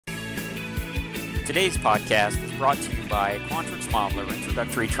Today's podcast is brought to you by Quantrix Modeler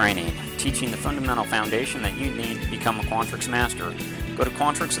Introductory Training, teaching the fundamental foundation that you need to become a Quantrix master. Go to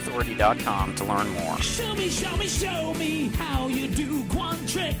quantrixauthority.com to learn more. Show me how you do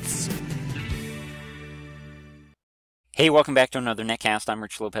Quantrix. Hey, welcome back to another Netcast. I'm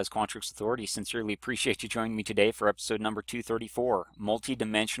Rich Lopez, Quantrix Authority. Sincerely appreciate you joining me today for episode number 234,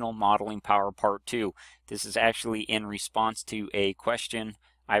 Multidimensional Modeling Power Part 2. This is actually in response to a question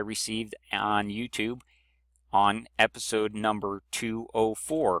I received on YouTube on episode number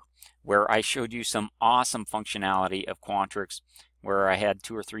 204, where I showed you some awesome functionality of Quantrix, where I had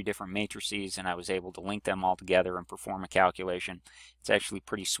 2 or 3 different matrices and I was able to link them all together and perform a calculation. It's actually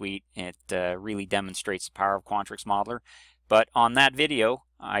pretty sweet. It really demonstrates the power of Quantrix Modeler. But on that video,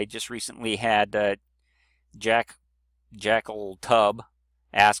 I just recently had Jackal Tub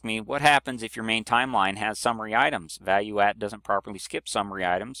ask me, what happens if your main timeline has summary items? ValueAt doesn't properly skip summary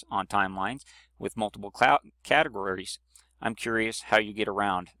items on timelines with multiple categories. I'm curious how you get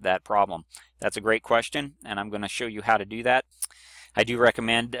around that problem. That's a great question, and I'm going to show you how to do that. I do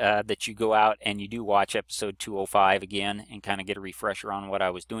recommend that you go out and you do watch episode 205 again and kind of get a refresher on what I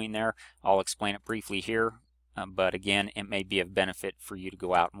was doing there. I'll explain it briefly here, but again, it may be of benefit for you to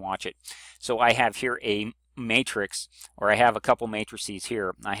go out and watch it. So I have here a matrix, or I have a couple matrices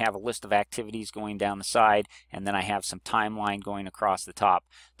here. I have a list of activities going down the side, and then I have some timeline going across the top.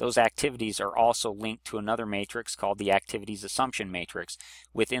 Those activities are also linked to another matrix called the activities assumption matrix.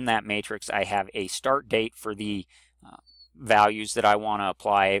 Within that matrix, I have a start date for the values that I want to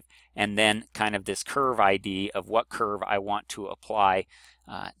apply, and then kind of this curve ID of what curve I want to apply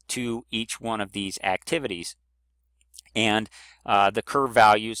to each one of these activities. And the curve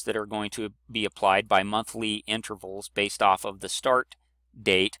values that are going to be applied by monthly intervals based off of the start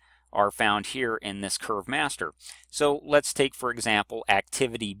date are found here in this curve master. So let's take, for example,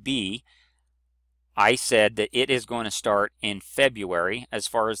 activity B. I said that it is going to start in February. As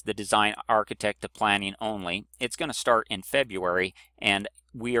far as the design architect to planning only, it's going to start in February, and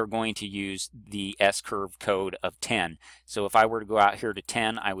we are going to use the S-curve code of 10. So if I were to go out here to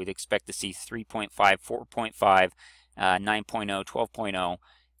 10, I would expect to see 3.5, 4.5, 9.0, 12.0,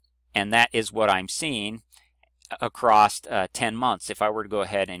 and that is what I'm seeing across 10 months. If I were to go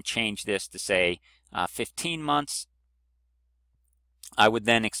ahead and change this to say 15 months, I would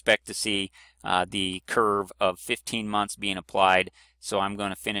then expect to see the curve of 15 months being applied. So I'm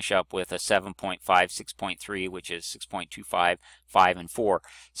going to finish up with a 7.5, 6.3, which is 6.25, 5, and 4.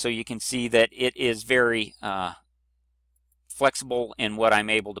 So you can see that it is very flexible in what I'm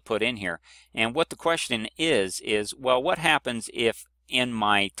able to put in here. And what the question is, well, what happens if in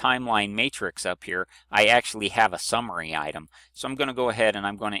my timeline matrix up here, I actually have a summary item? So I'm going to go ahead and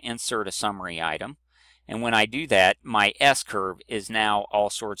I'm going to insert a summary item. And when I do that, my S-curve is now all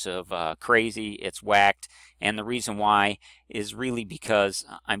sorts of crazy. It's whacked. And the reason why is really because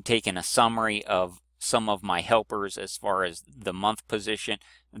I'm taking a summary of some of my helpers as far as the month position,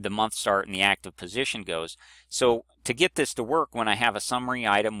 the month start, and the active position goes. So to get this to work when I have a summary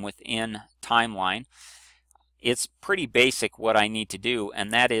item within timeline, it's pretty basic what I need to do,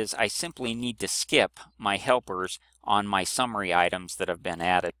 and that is I simply need to skip my helpers on my summary items that have been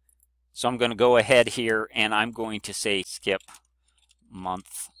added. So I'm going to go ahead here and I'm going to say skip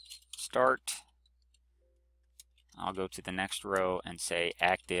month start. I'll go to the next row and say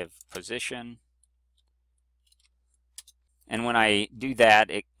active position. And when I do that,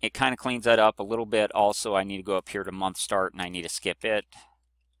 it kind of cleans that up a little bit. Also, I need to go up here to month start and I need to skip it.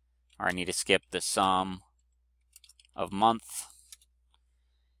 Or I need to skip the sum of month.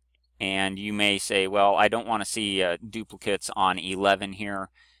 And you may say, well, I don't want to see duplicates on 11 here.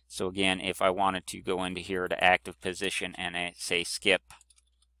 So again, if I wanted to go into here to active position and I say skip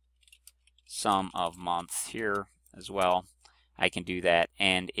sum of month here as well, I can do that.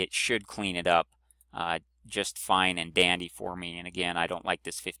 And it should clean it up just fine and dandy for me. And again, I don't like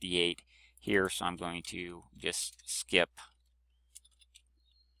this 58 here, so I'm going to just skip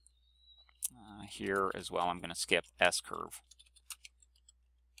here as well. I'm going to skip S-curve.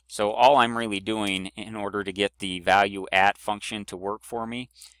 So all I'm really doing in order to get the ValueAt function to work for me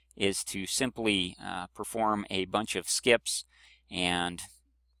is to simply perform a bunch of skips, and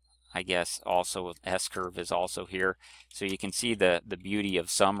I guess also S-curve is also here. So you can see the beauty of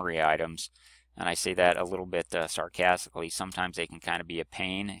summary items. And I say that a little bit sarcastically. Sometimes they can kind of be a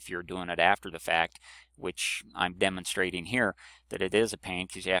pain if you're doing it after the fact, which I'm demonstrating here that it is a pain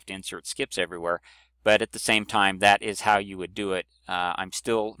because you have to insert skips everywhere. But at the same time, that is how you would do it. I'm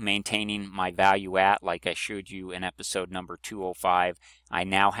still maintaining my ValueAt like I showed you in episode number 205. I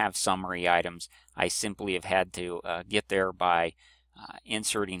now have summary items. I simply have had to get there by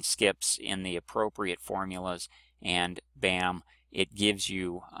inserting skips in the appropriate formulas, and bam, it gives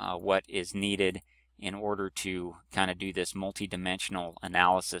you what is needed in order to kind of do this multi-dimensional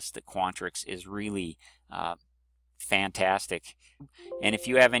analysis that Quantrix is really fantastic. And if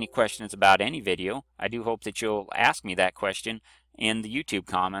you have any questions about any video, I do hope that you'll ask me that question in the YouTube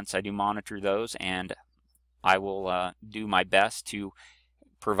comments. I do monitor those, and I will do my best to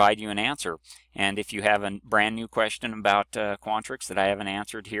provide you an answer. And if you have a brand new question about Quantrix that I haven't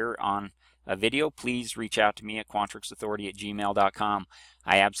answered here on a video, please reach out to me at quantrixauthority@gmail.com.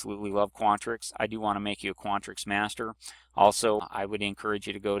 I absolutely love Quantrix. I do want to make you a Quantrix master. Also, I would encourage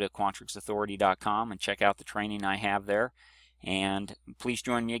you to go to quantrixauthority.com and check out the training I have there. And please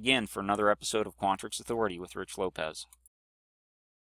join me again for another episode of Quantrix Authority with Rich Lopez.